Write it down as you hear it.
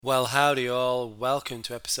Well, howdy, all. Welcome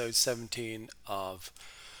to episode 17 of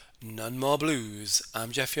None More Blues.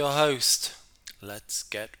 I'm Jeff, your host. Let's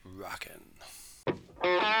get rockin'.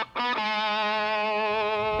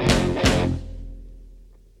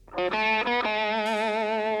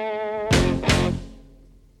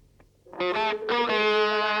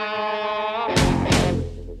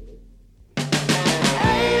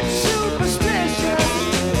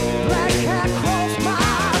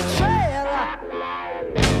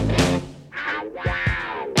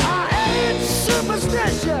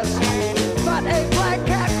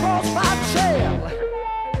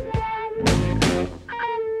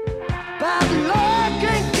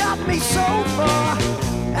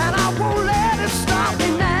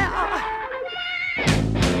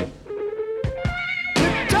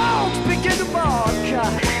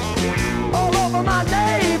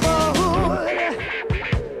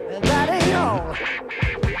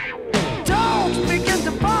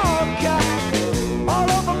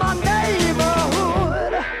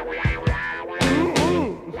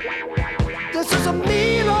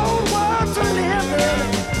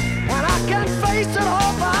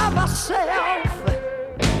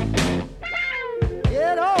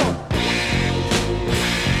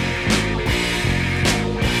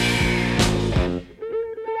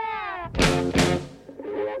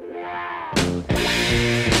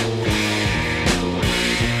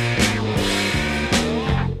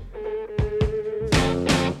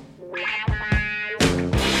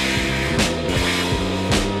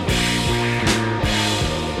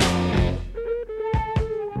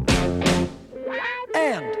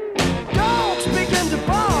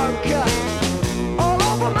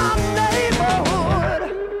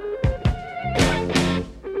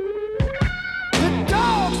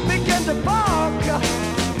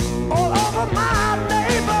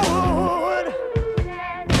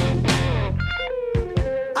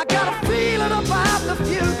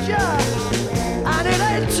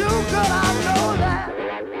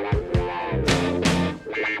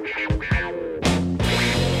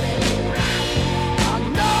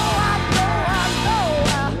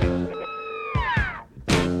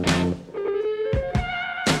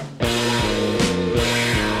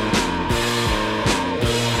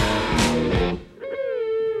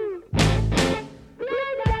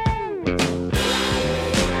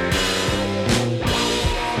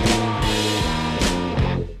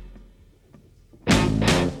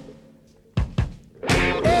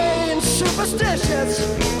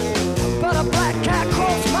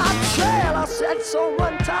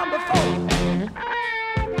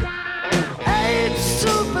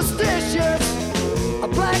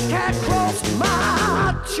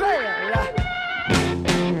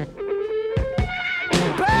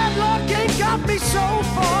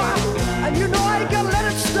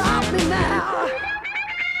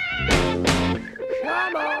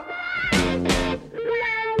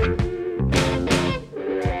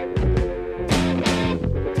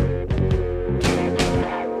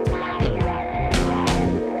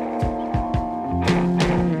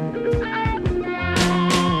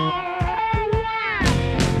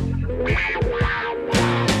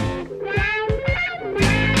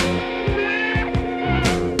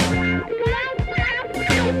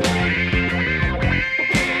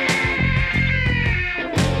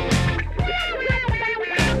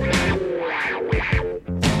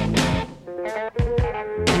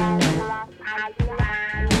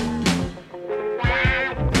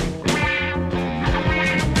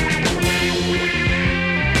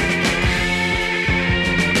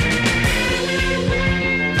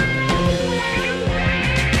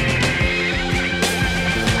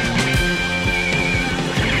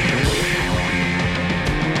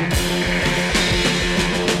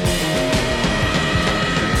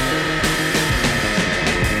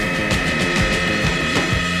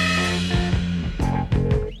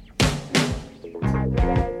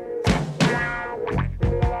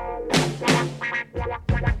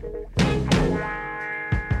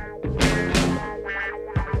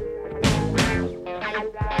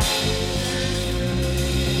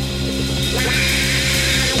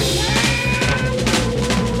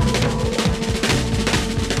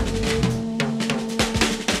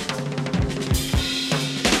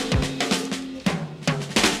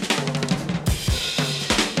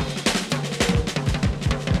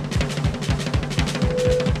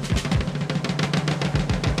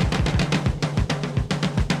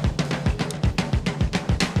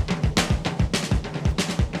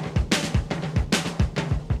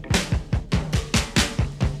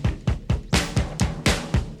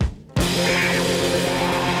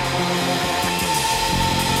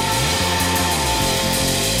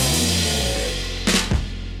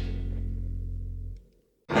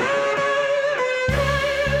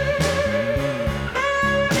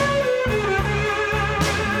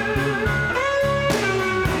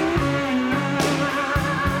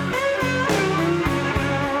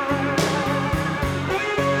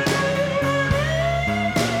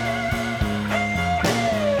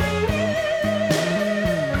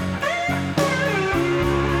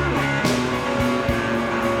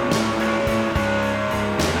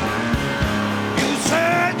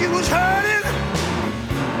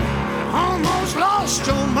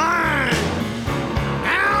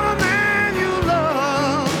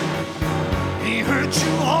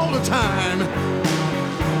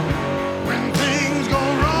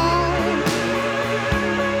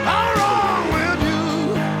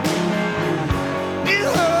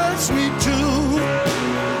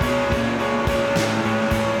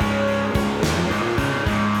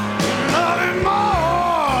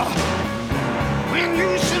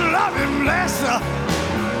 bless her.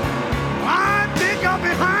 I pick up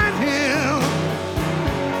behind him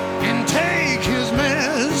and take his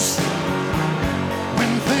mess.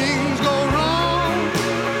 When things go wrong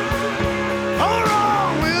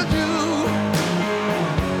with you,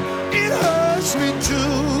 it hurts me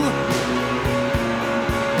too.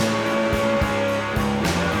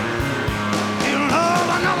 You love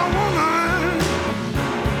another woman,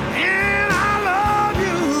 and I love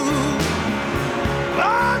you,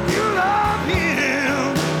 but you love him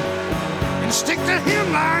and stick to him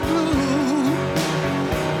like glue.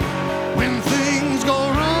 When things go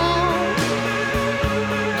wrong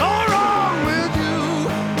with you,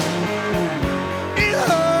 it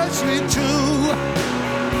hurts me too.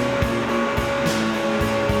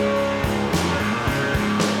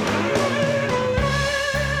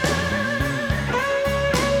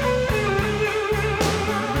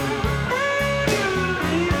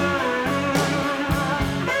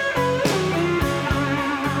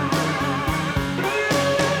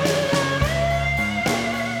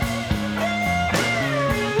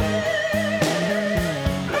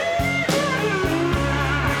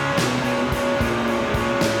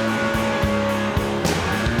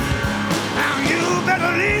 Now you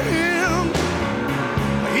better leave him,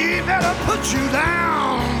 he better put you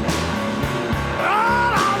down.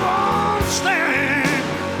 But I won't stand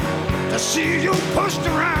to see you pushed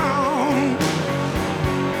around.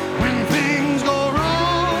 When things go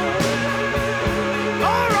wrong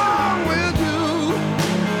with you,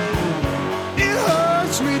 it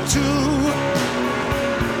hurts me too.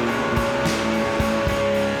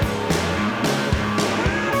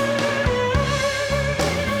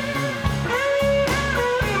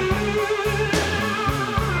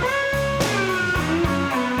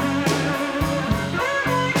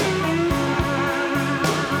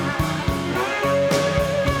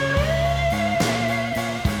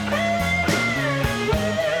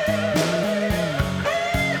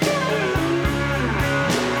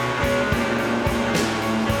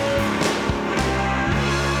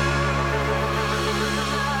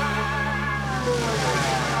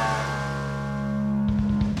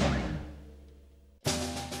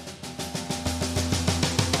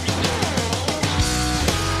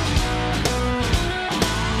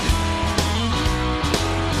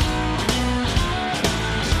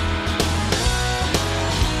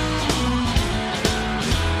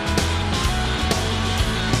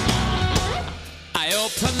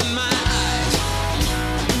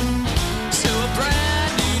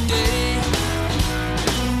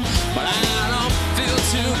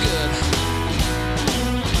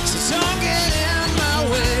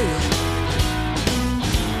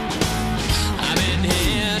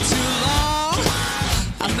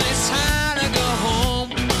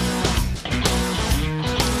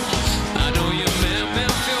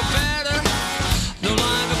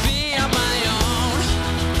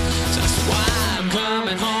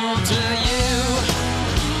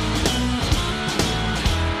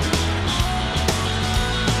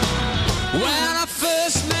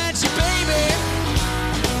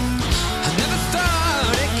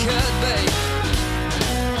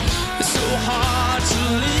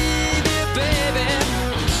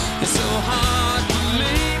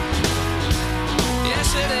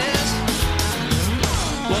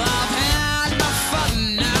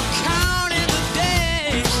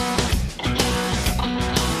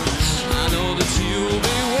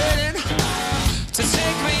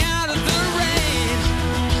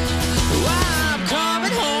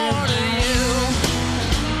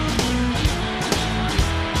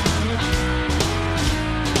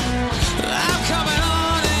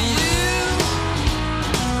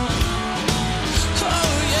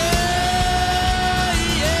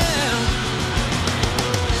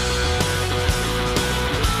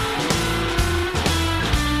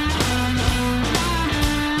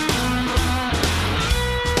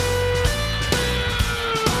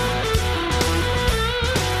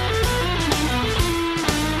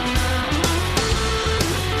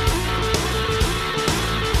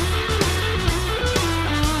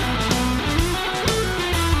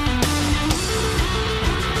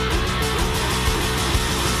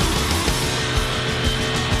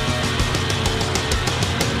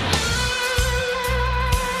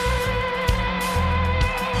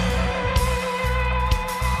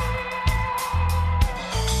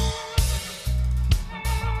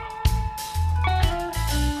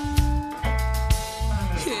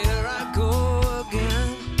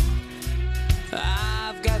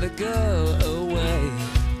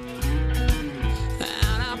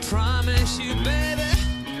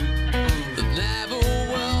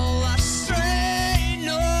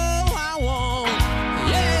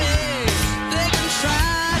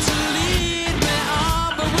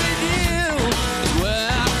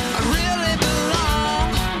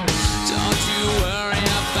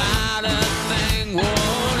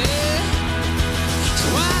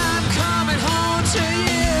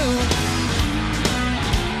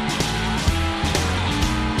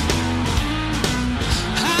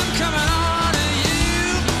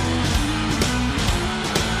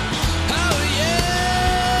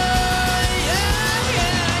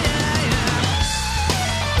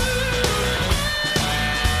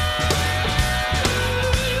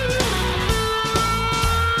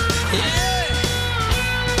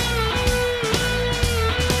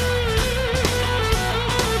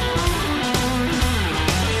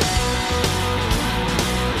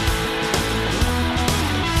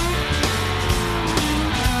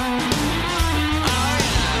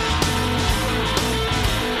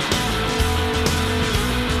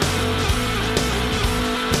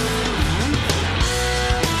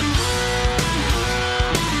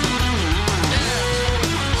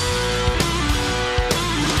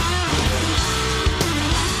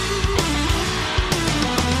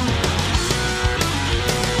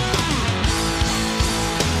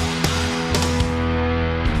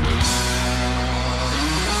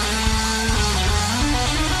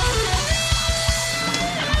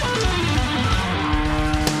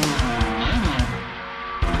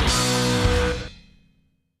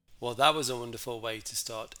 Well, that was a wonderful way to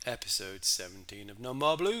start episode 17 of No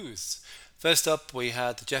More Blues. First up, we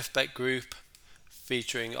had the Jeff Beck Group,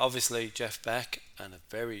 featuring obviously Jeff Beck and a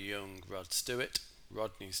very young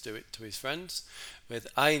Rodney Stewart to his friends, with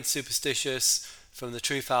I Ain't Superstitious from the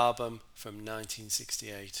Truth album from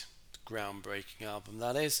 1968. Groundbreaking album,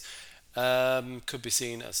 that is. Could be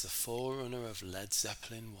seen as the forerunner of Led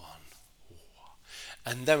Zeppelin 1.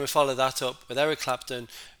 And then we follow that up with Eric Clapton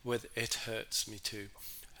with It Hurts Me Too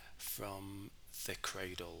from The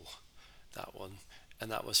Cradle. That one. And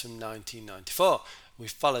that was from 1994. We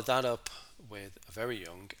followed that up with a very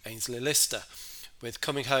young Ainsley Lister with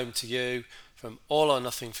Coming Home to You from All or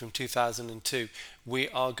Nothing from 2002. We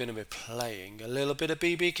are going to be playing a little bit of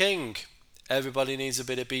B.B. King. Everybody needs a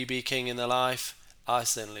bit of B.B. King in their life. I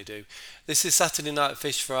certainly do. This is Saturday Night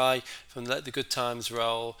Fish Fry from Let the Good Times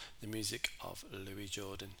Roll, the music of Louis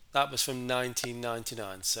Jordan. That was from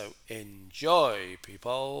 1999, so enjoy,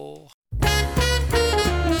 people.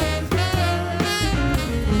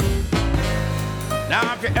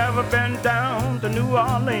 Now if you ever been down to New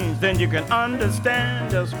Orleans, then you can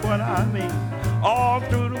understand just what I mean. All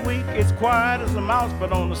through the week it's quiet as a mouse,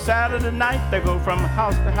 but on a Saturday night they go from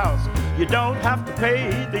house to house. You don't have to pay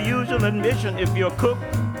the usual admission if you're a cook,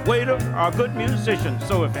 waiter, or a good musician.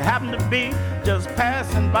 So if you happen to be just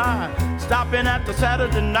passing by, stop in at the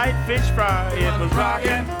Saturday Night Fish Fry. It was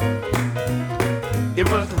rockin', it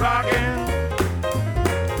was rockin'.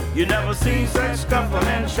 You never seen such scuffling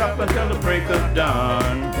and shuffling till the break of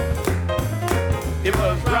dawn. It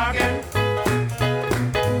was rockin',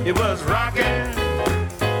 it was rockin'.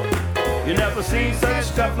 You never seen such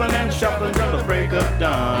scuffling and shuffling till the break of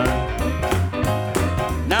dawn.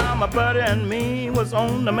 Now my buddy and me was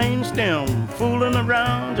on the main stem, fooling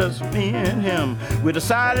around, just me and him. We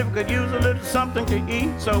decided we could use a little something to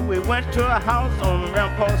eat, so we went to a house on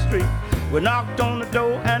Rampart Street. We knocked on the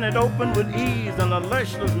door and it opened with ease, and the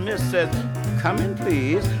luscious miss said, "Come in,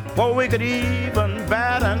 please." Before we could even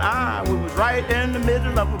bat an eye, we was right in the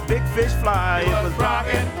middle of a big fish fly. It was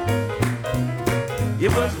rockin',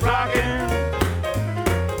 it was rockin'.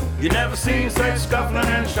 You never seen such scuffling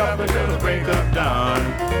and shuffling till the break of dawn.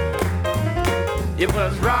 It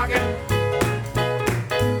was rockin',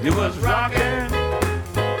 it was rockin'.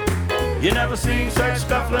 You never seen such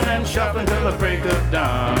scuffling and shuffling till the break of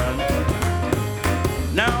dawn.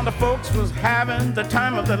 Now the folks was having the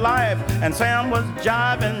time of their life, and Sam was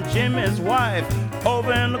jiving Jimmy's wife.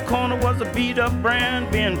 Over in the corner was a beat-up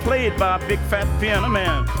brand being played by a big fat piano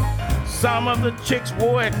man. Some of the chicks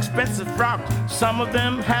wore expensive frocks, some of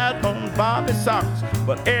them had on Bobby socks,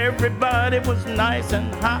 but everybody was nice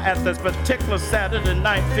and high at this particular Saturday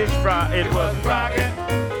Night Fish Fry. It was rockin',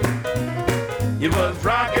 it was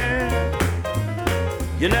rockin'.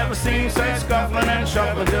 You never seen such scuffling and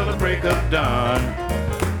shuffling till the break of dawn.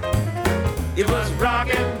 It was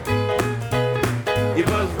rockin', it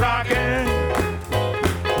was rockin'.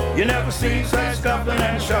 You never seen such scuffling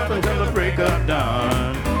and shuffling till the break of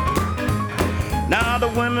dawn. Now the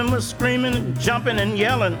women was screaming and jumping and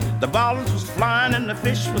yelling. The bottles was flying and the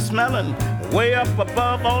fish was smelling. Way up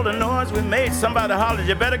above all the noise we made, somebody hollered,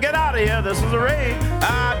 "You better get out of here, this is a raid."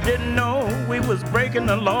 I didn't know we was breaking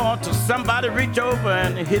the law till somebody reached over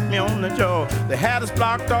and hit me on the jaw. They had us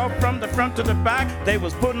blocked off from the front to the back. They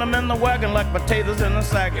was putting them in the wagon like potatoes in a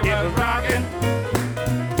sack. It was rockin',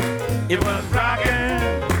 it was rockin'.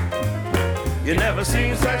 You never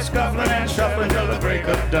seen such scuffling and shuffling till the break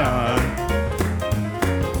of dawn.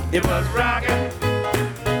 It was rockin',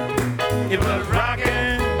 it was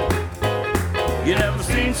rockin'. You never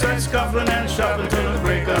seen such scuffling and shuffling till the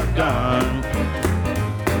break of dawn.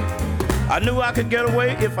 I knew I could get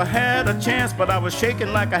away if I had a chance, but I was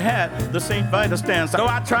shaking like I had the St. Vitus stance. So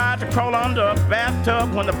I tried to crawl under a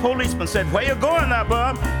bathtub when the policeman said, "Where you going now,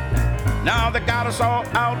 bub?" Now they got us all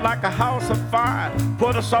out like a house of fire,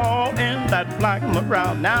 put us all in that black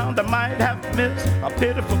morale. Now they might have missed a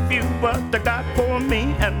pitiful few, but they got poor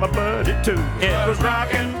me and my buddy too. It was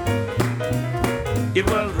rockin', it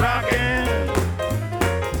was rockin'.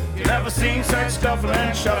 You never seen such scuffling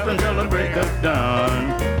and shuffling till the break of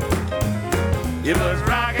dawn. It was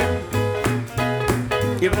rockin',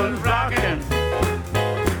 it was rockin'.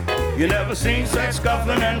 You never seen such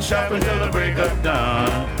scuffling and shuffling till the break of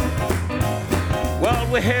dawn. Well,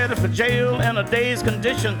 we're headed for jail in a day's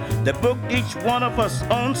condition. They booked each one of us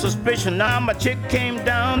on suspicion. Now my chick came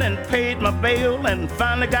down and paid my bail and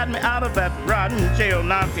finally got me out of that rotten jail.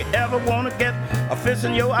 Now if you ever want to get a fish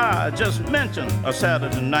in your eye, just mention a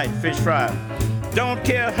Saturday Night Fish Fry. Don't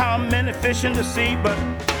care how many fish in the sea, but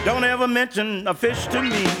don't ever mention a fish to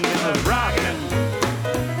me. It was rockin',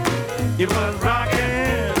 it was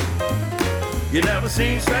rockin'. You never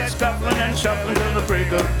seen such scuffling and shuffling till the break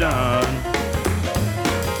of dawn.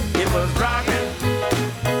 It was rocking.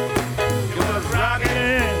 It was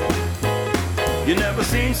rocking. You never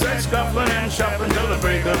seen such scuffling and shuffling till the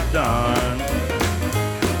break of dawn.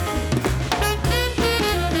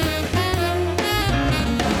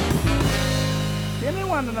 Give me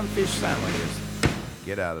one of them fish sandwiches.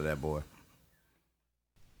 Get out of there, boy.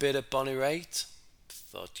 Bit of Bonnie Raitt.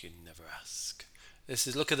 Thought you'd never ask. This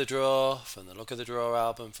is Look at the Draw from the Look at the Draw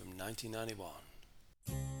album from 1991.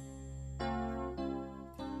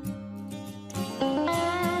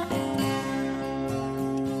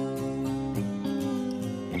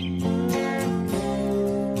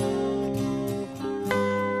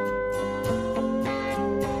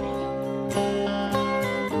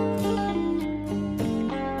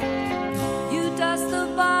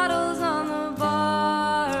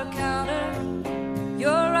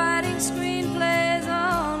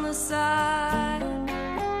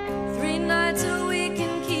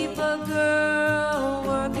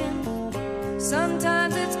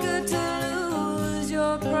 Sometimes it's good to lose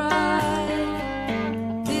your pride.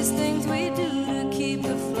 These things we do to keep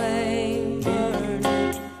the flame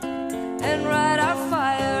burning and light our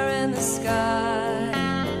fire in the sky.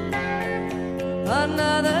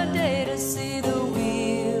 Another day to see the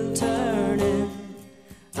wheel turning,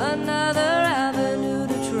 another avenue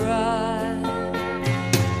to try.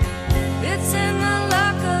 It's in the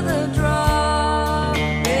luck of the draw,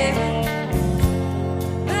 baby.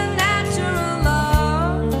 Natural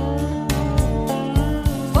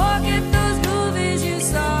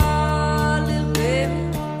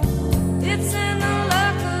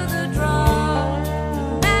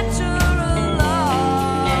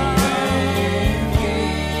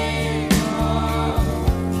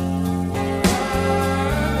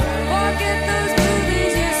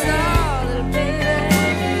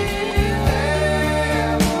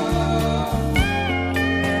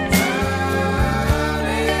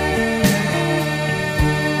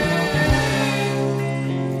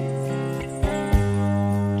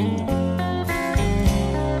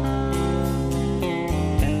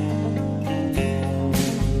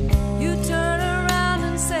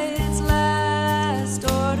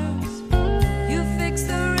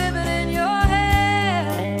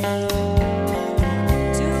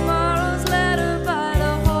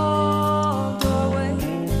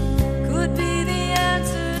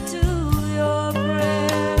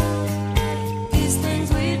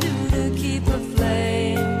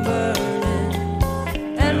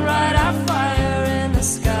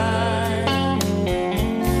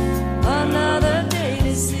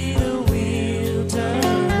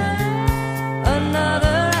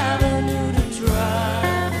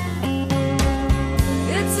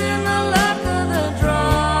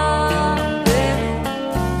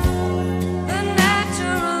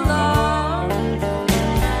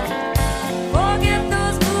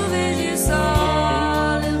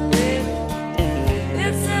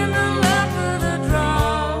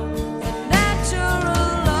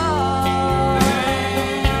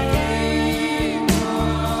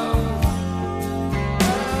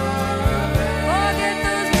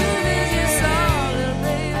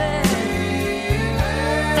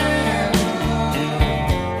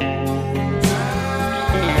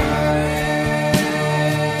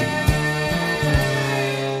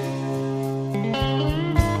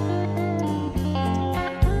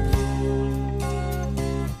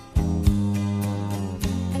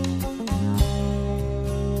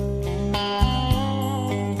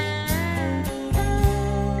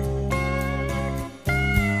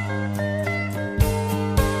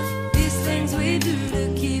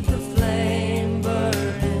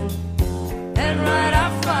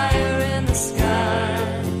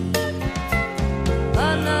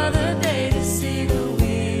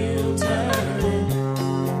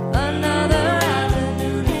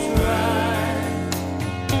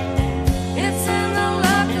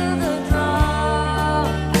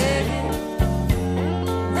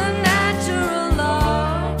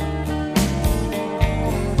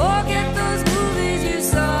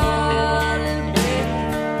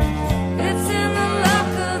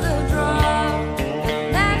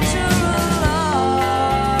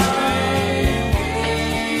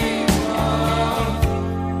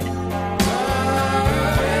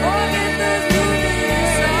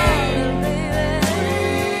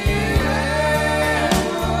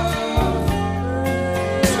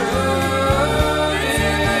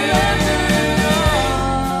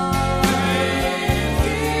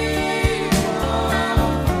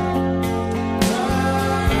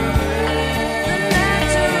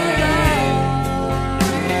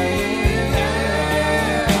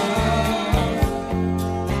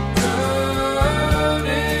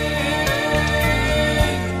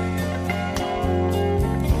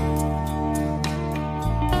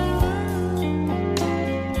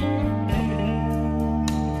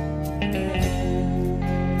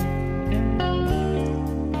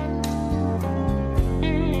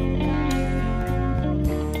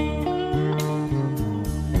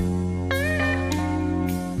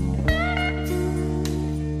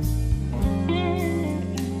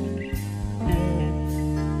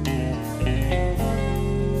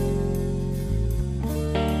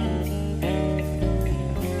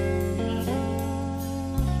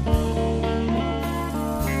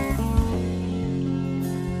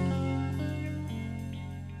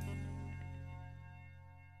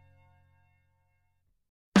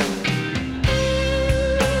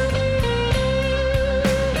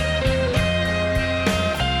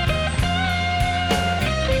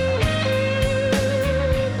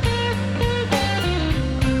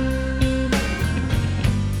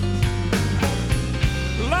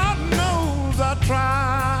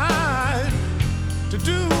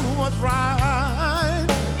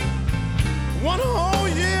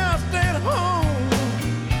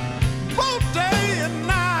day and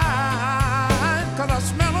night, 'cause I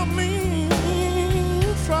smell a mean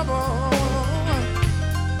trouble.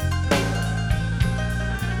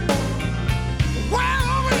 Way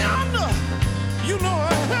over yonder, you know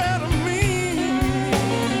ahead of me.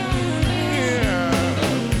 Yeah.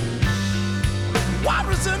 What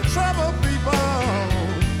is in trouble, people?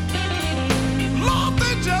 Lord,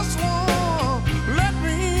 they just won't let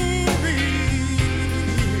me be.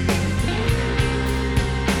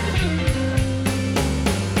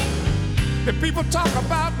 The people talk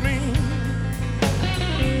about me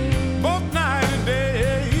both night and day.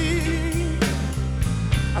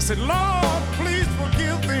 I said, Lord, please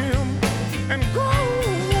forgive them and go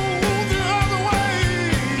the other way,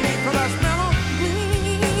 'cause I smell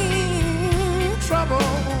trouble.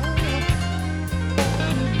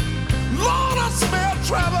 Lord, I smell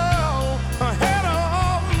trouble ahead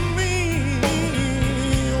of me.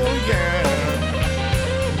 Oh, yeah.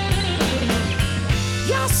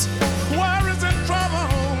 Yes, where is in trouble?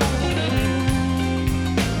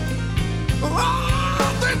 Oh,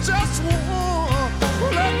 they just won't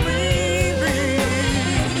let me be.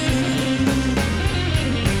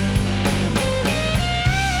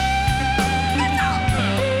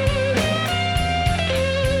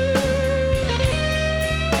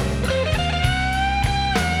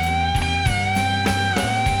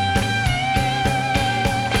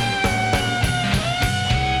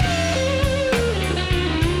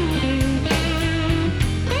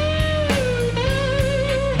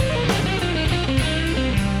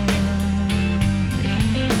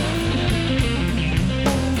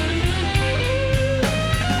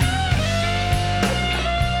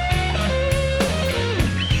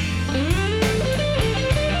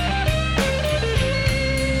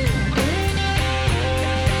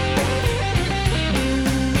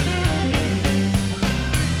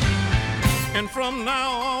 And from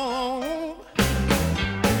now on,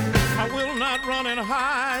 I will not run and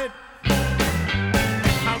hide.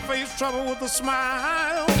 I'll face trouble with a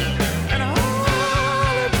smile, and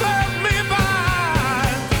all it pass me by,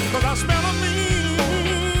 'cause I smell a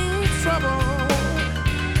mean trouble.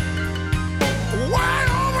 Way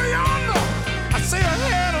over yonder, I say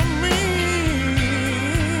ahead of me.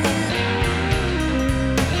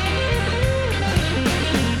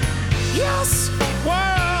 Yes,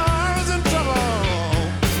 where's in trouble?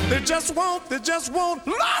 They just won't,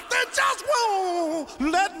 Lord, they just won't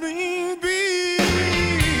let me be.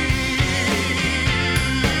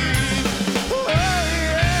 Oh,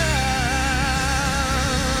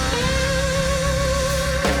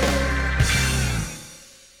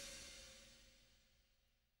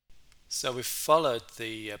 So we followed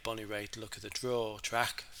the Bonnie Raitt Look at the Draw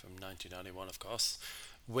track from 1991, of course,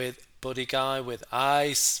 with Buddy Guy with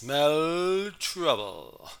I Smell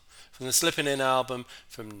Trouble from the Slippin' In album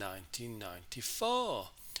from 1994.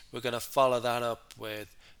 We're going to follow that up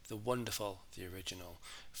with the wonderful, the original,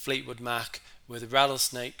 Fleetwood Mac with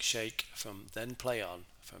Rattlesnake Shake from Then Play On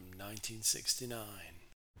from 1969.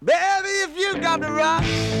 Baby, if you got to rock,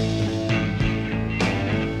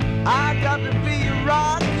 I got to be a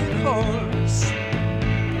rocking horse.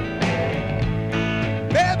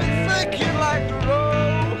 Baby, think you like to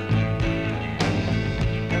roll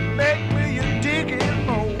and make me a digging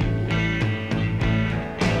hole.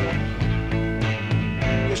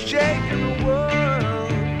 You're shaking the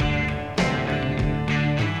world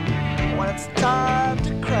when it's time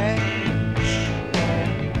to crash.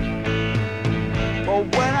 But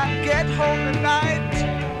when I get home tonight,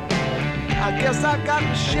 I guess I got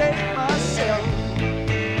to shake myself.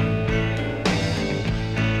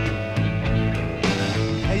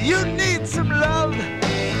 You need some love,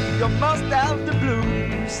 you must have the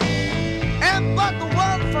blues. And but the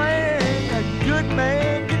one thing a good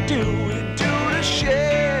man can do is do the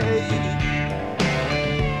shake,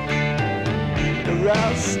 the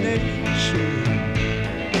rattlesnake shake.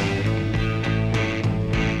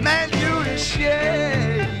 Man, do the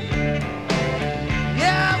shake.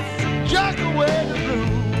 Yeah, jug away the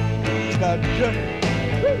blues. Now jug.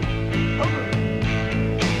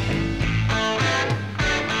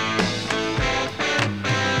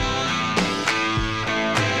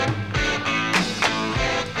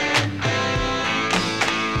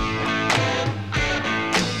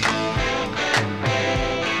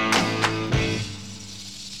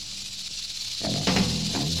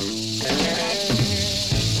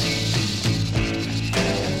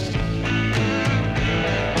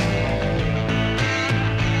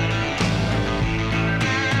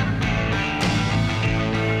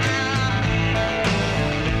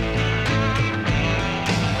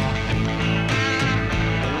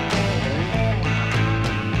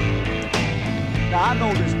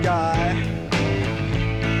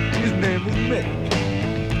 make.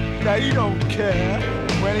 Now he don't care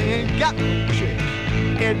when he ain't got no chick.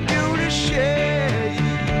 And do the shake,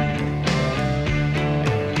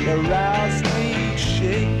 the rattlesnake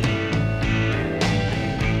shake.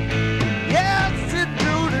 Yes, it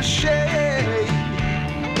do the shake,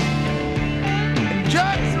 and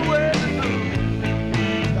jerks away the blues.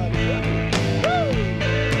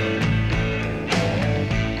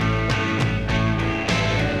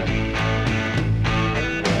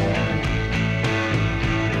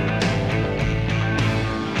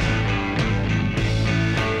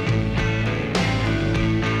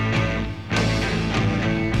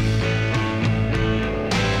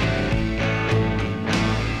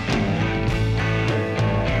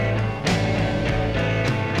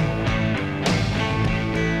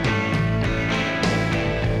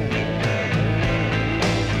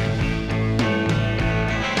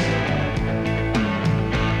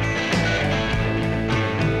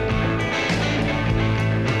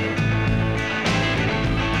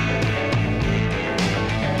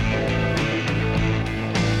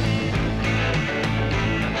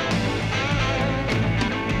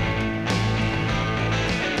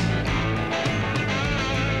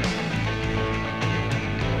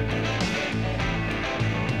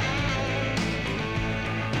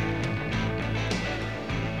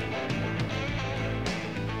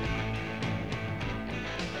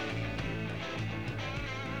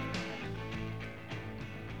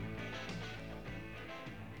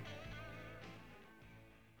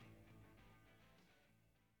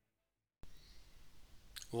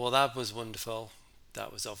 Well, that was wonderful.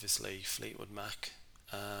 That was obviously Fleetwood Mac.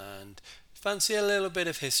 And fancy a little bit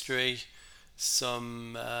of history,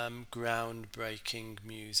 some groundbreaking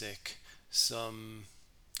music, some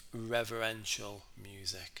reverential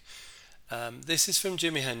music. This is from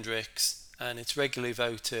Jimi Hendrix, and it's regularly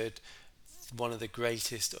voted one of the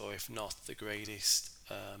greatest, or if not the greatest,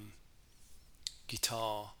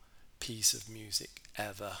 guitar piece of music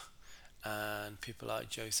ever. And people like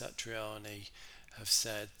Joe Satriani have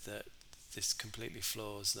said that this completely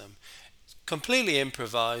floors them. Completely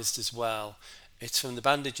improvised as well. It's from the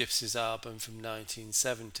Band of Gypsys album from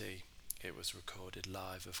 1970. It was recorded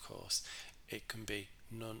live, of course. It can be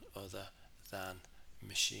none other than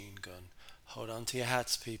Machine Gun. Hold on to your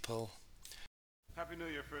hats, people. Happy New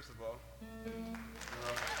Year, first of all.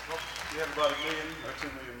 Hope we have about 1 million or 2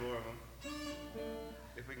 million more of them.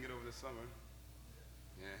 If we can get over the summer.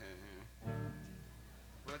 Yeah.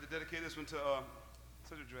 We'd like to dedicate this one to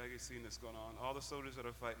such a draggy scene that's going on. All the soldiers that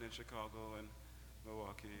are fighting in Chicago and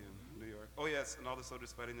Milwaukee and New York. Oh yes, and all the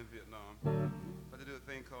soldiers fighting in Vietnam. I'd like to do a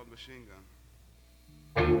thing called Machine Gun.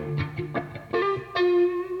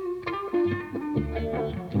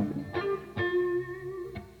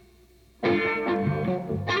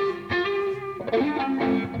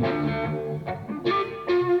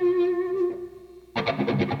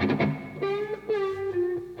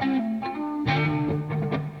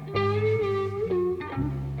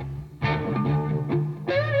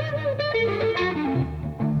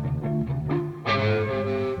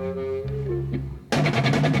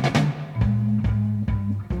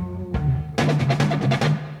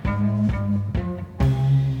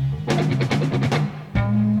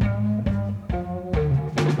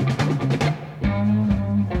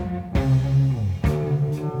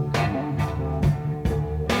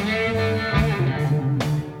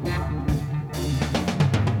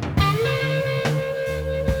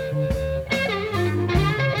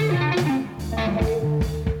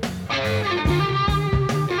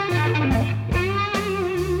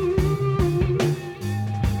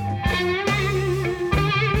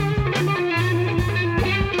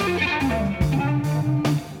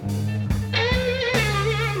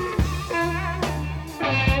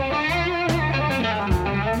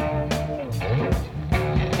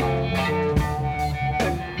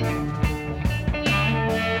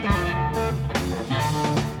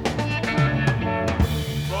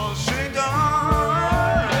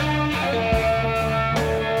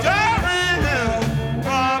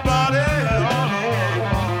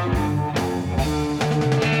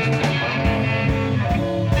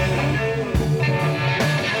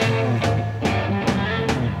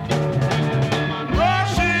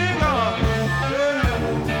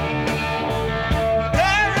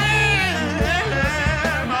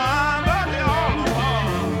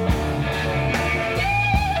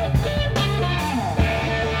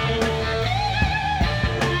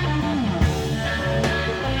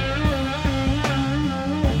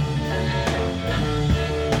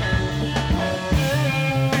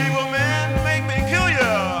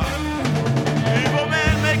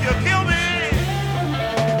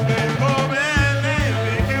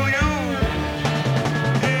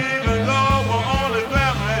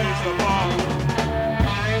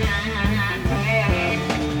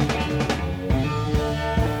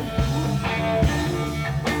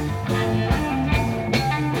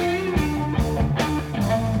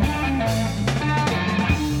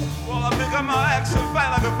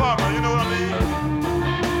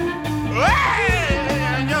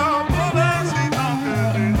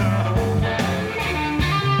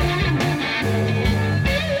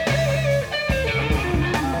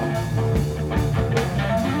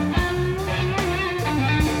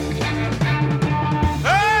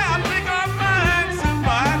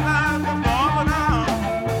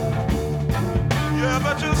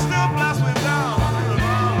 but you still blast me down to the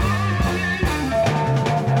ground.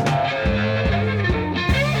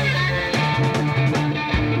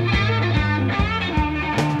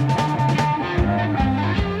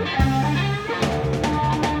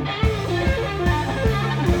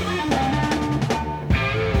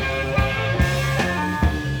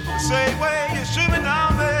 Say, way you shoot me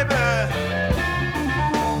down, baby.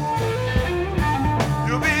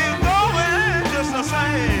 You'll be going just the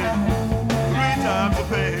same. 3 times the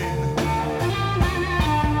pain.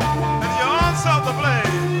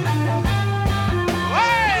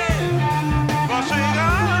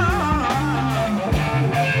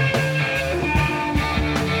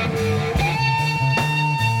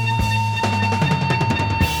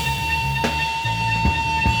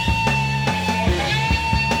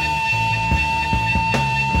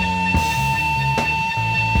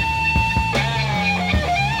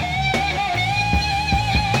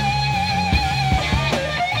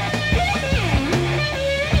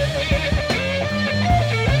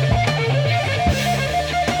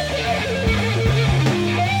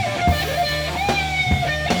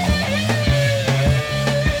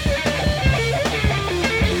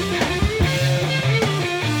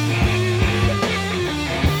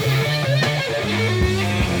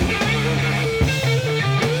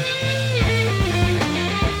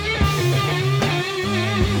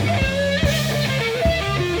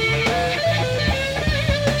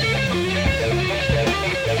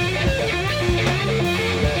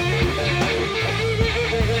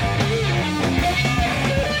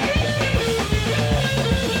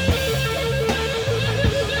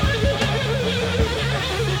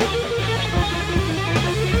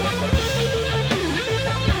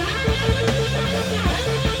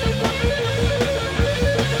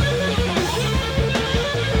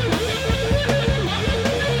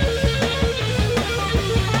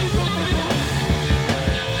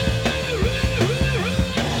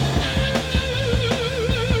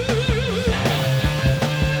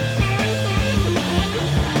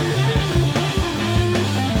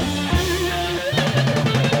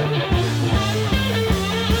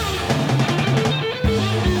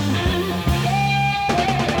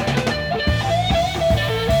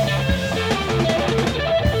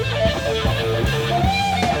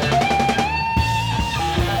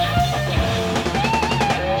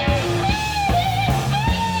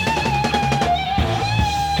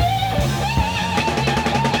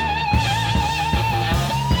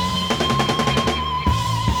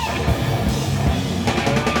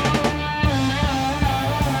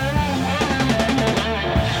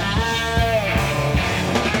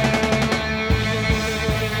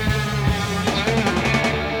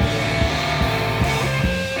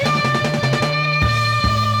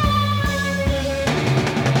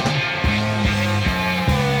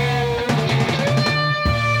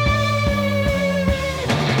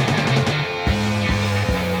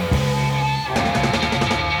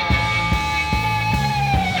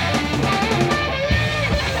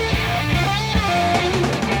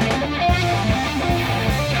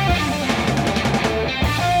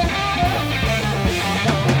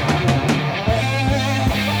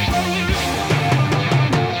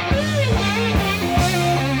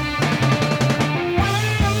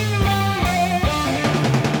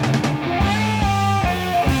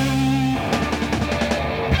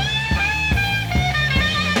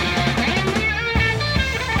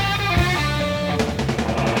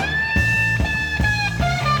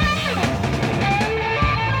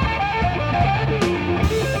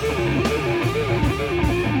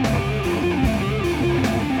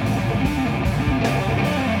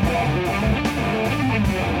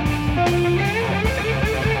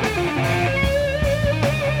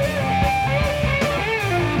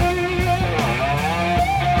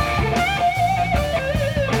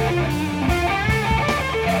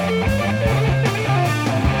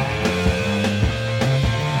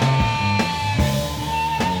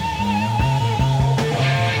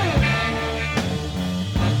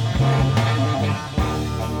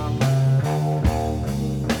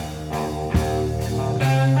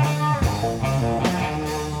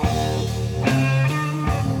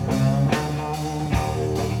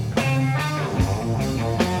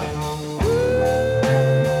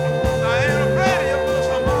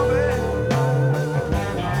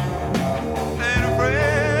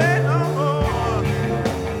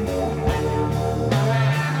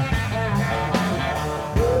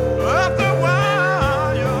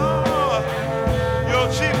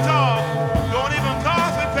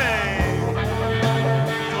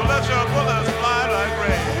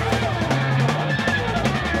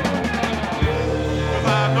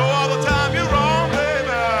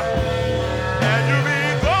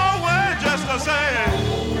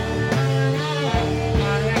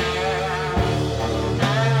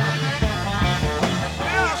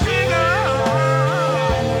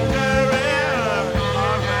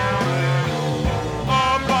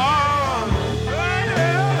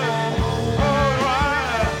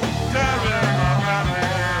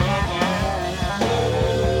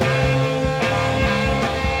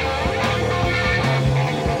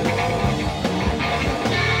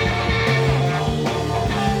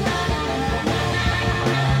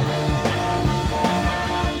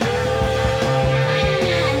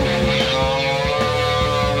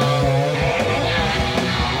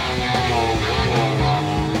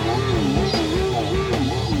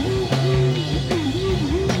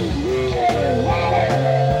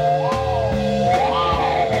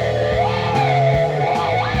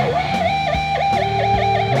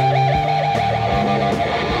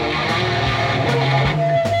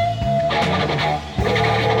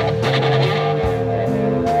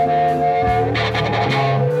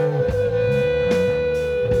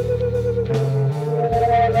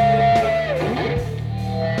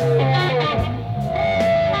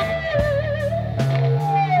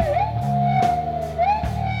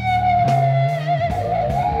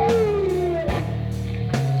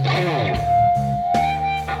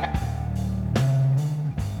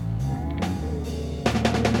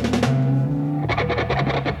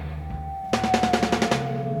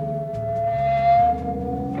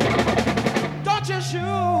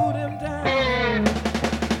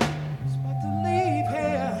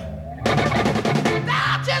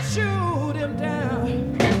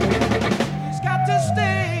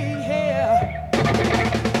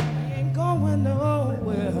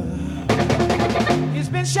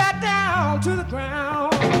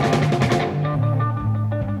 ground.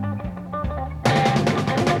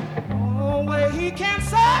 No way he can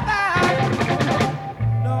survive.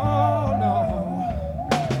 No, no.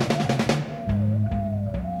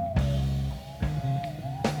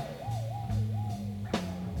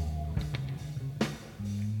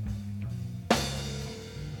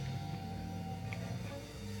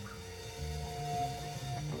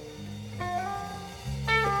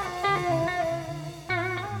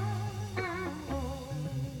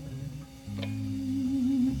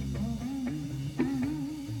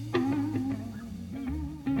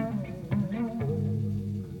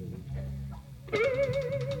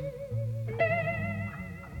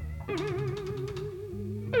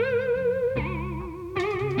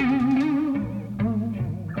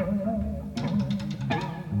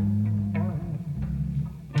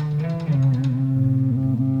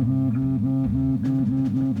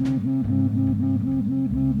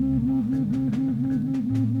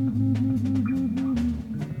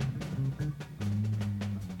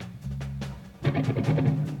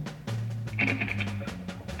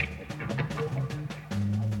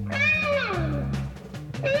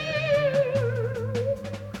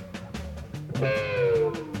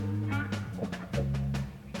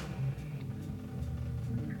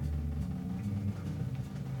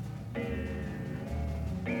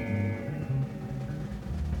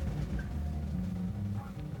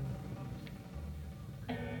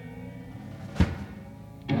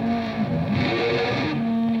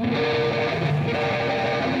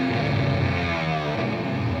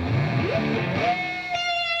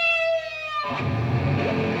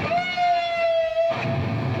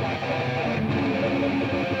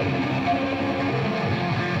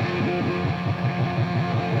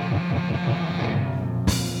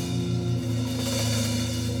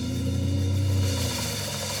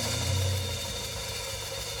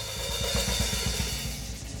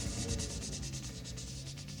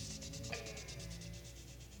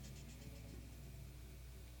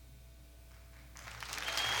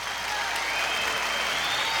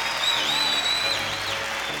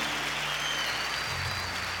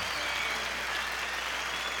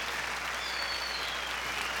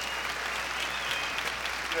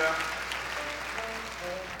 Yeah.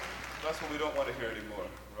 That's what we don't want to hear anymore,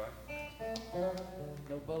 right?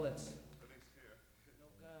 No bullets. At least here. No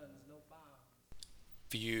guns, no bombs.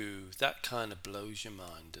 View, that kind of blows your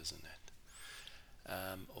mind, doesn't it?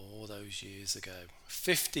 All those years ago,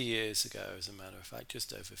 50 years ago as a matter of fact,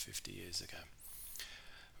 just over 50 years ago.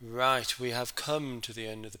 Right, we have come to the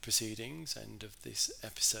end of the proceedings, end of this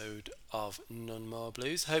episode of None More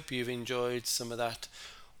Blues. Hope you've enjoyed some of that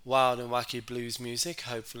wild and wacky blues music,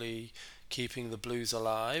 hopefully keeping the blues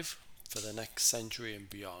alive for the next century and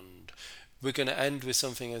beyond. We're going to end with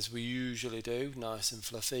something as we usually do, nice and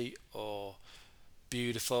fluffy or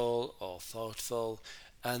beautiful or thoughtful,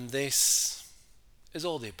 and this is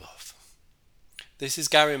all the above. This is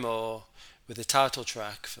Gary Moore with the title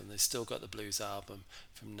track from the Still Got the Blues album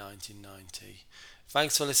from 1990.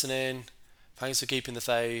 Thanks for listening. Thanks for keeping the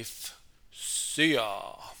faith. See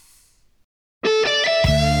ya.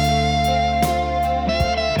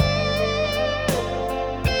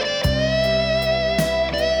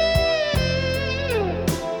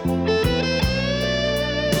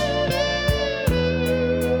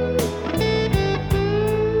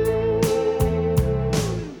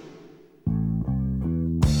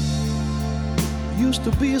 Used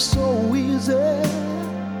to be so easy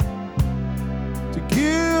to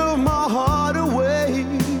give my heart away,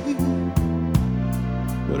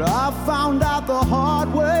 but I found out the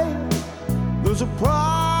hard way there's a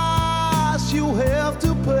price you have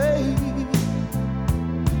to pay.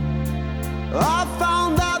 I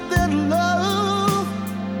found out that love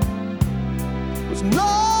was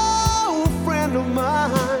no friend of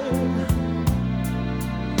mine.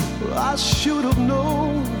 I should have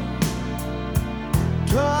known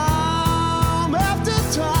time after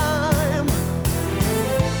time.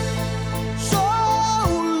 So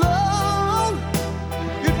long,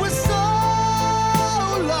 it was so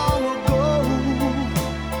long ago,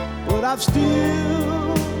 but I've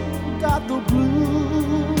still got the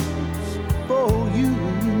blues for you.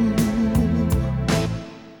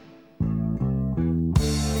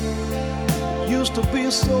 Used to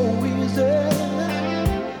be so easy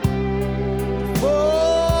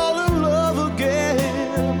fall in love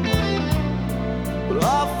again, but I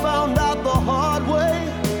found out the hard way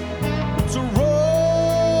it's a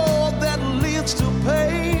road that leads to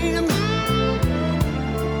pain.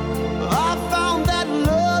 I found that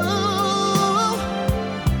love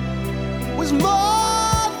was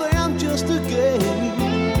more than just a game,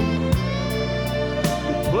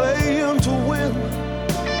 playing to win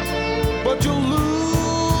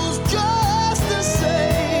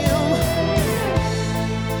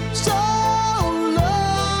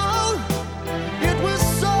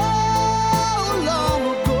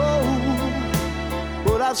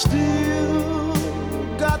I still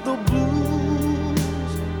got the blues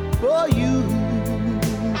for you.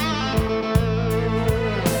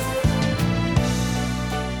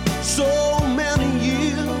 So